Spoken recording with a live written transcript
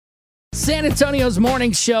San Antonio's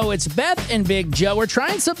morning show. It's Beth and Big Joe. We're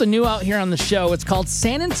trying something new out here on the show. It's called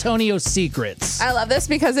San Antonio Secrets. I love this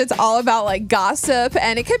because it's all about like gossip,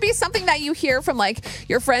 and it could be something that you hear from like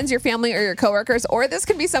your friends, your family, or your coworkers, or this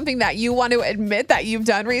could be something that you want to admit that you've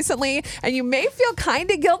done recently and you may feel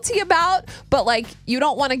kind of guilty about, but like you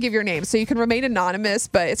don't want to give your name, so you can remain anonymous,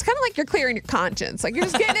 but it's kind of like you're clearing your conscience. Like you're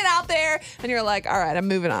just getting it out there and you're like, all right, I'm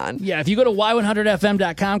moving on. Yeah, if you go to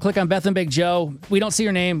y100fm.com, click on Beth and Big Joe. We don't see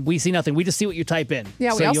your name. We see nothing. We just see what you type in.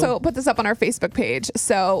 Yeah, we also put this up on our Facebook page.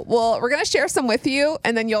 So we're going to share some with you,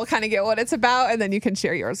 and then you'll kind of get what it's about, and then you can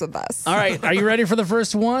share yours with us. All right. Are you ready for the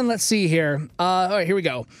first one? Let's see here. All right, here we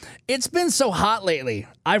go. It's been so hot lately.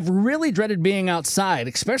 I've really dreaded being outside,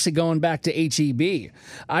 especially going back to HEB.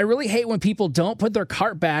 I really hate when people don't put their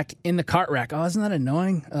cart back in the cart rack. Oh, isn't that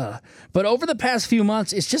annoying? But over the past few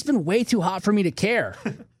months, it's just been way too hot for me to care.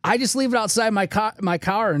 I just leave it outside my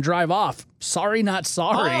car and drive off. Sorry, not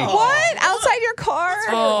sorry. Oh. What? Outside your car?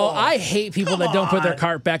 Oh, I hate people that don't put their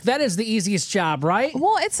cart back. That is the easiest job, right?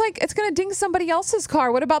 Well, it's like it's going to ding somebody else's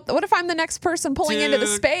car. What if I'm the next person pulling into the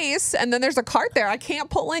space and then there's a cart there? I can't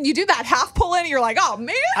pull in. You do that half pull in and you're like, oh,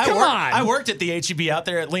 man, come on. I worked at the HEB out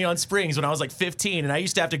there at Leon Springs when I was like 15, and I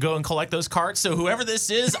used to have to go and collect those carts. So whoever this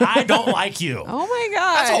is, I don't like you. Oh, my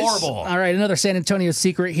gosh. That's horrible. All right, another San Antonio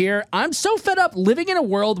secret here. I'm so fed up living in a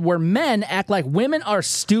world where men act like women are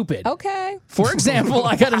stupid. Okay. For example,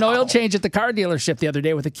 I got an oil change at the car dealership the other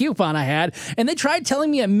day with a coupon I had, and they tried telling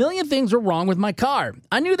me a million things were wrong with my car.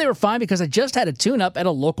 I knew they were fine because I just had a tune-up at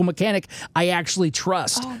a local mechanic I actually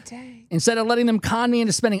trust. Oh, dang. Instead of letting them con me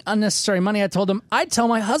into spending unnecessary money, I told them I'd tell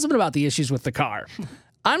my husband about the issues with the car.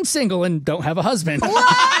 I'm single and don't have a husband.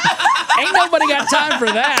 Ain't nobody got time for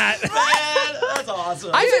that. Man, that's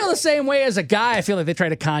awesome. I feel the same way as a guy. I feel like they try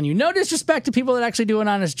to con you. No disrespect to people that actually do an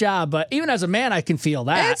honest job, but even as a man, I can feel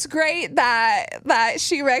that. It's great that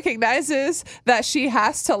she recognizes that she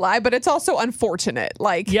has to lie, but it's also unfortunate.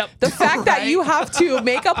 Like, the fact that you have to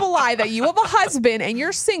make up a lie that you have a husband and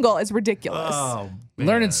you're single is ridiculous. Oh,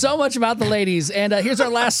 learning so much about the ladies. And here's our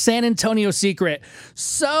last San Antonio secret.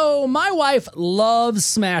 So my wife loves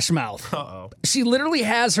Smash Mouth. Uh-oh. She literally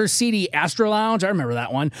has her CD Astro Lounge. I remember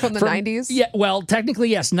that one. From the 90s? Yeah, well, technically,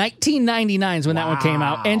 yes. 1999 is when that one came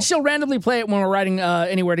out. And she'll randomly play it when we're riding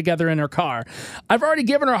anywhere together in her car. I've already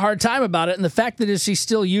given her a hard time about it, and the fact that she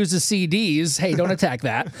still uses CDs, hey, don't attack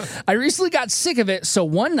that. I recently got sick of it, so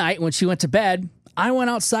one night when she went to bed, I went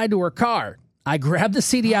outside to her car. I grabbed the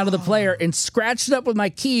CD out of the player and scratched it up with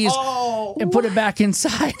my keys and put it back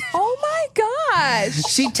inside. Oh, my gosh.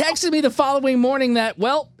 She texted me the following morning that,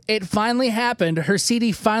 well, it finally happened. Her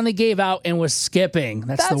CD finally gave out and was skipping.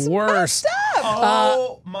 That's the worst. Messed up.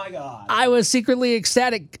 Oh, my God. I was secretly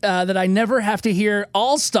ecstatic that I never have to hear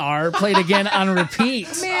All-Star played again on repeat.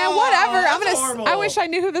 Man, whatever. I wish I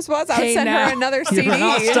knew who this was. I would send her another CD. You're an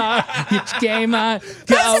All-Star. Game on.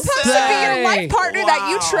 That's supposed to be your life partner that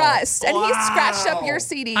you trust, and he scratched up your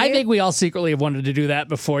CD. I think we all secretly have wanted to do that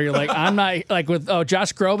before. You're like, I'm not, like with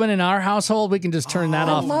Josh Groban in our household, we can just turn that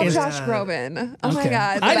off. I love Josh Groban. Oh, my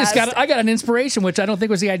God. I got an inspiration, which I don't think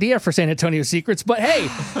was the idea for San Antonio Secrets. But hey,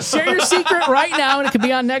 share your secret right now, and it could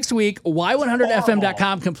be on next week.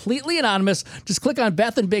 Y100fm.com, completely anonymous. Just click on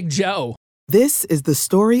Beth and Big Joe. This is the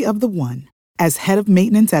story of the one. As head of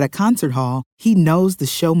maintenance at a concert hall, he knows the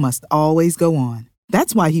show must always go on.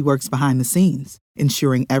 That's why he works behind the scenes,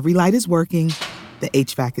 ensuring every light is working, the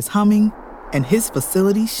HVAC is humming, and his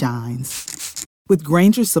facility shines. With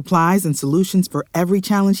Grainger's supplies and solutions for every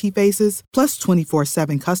challenge he faces, plus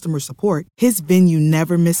 24/7 customer support, his venue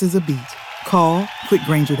never misses a beat. Call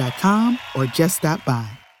quickgrainger.com or just stop by.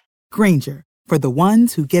 Grainger, for the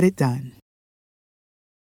ones who get it done.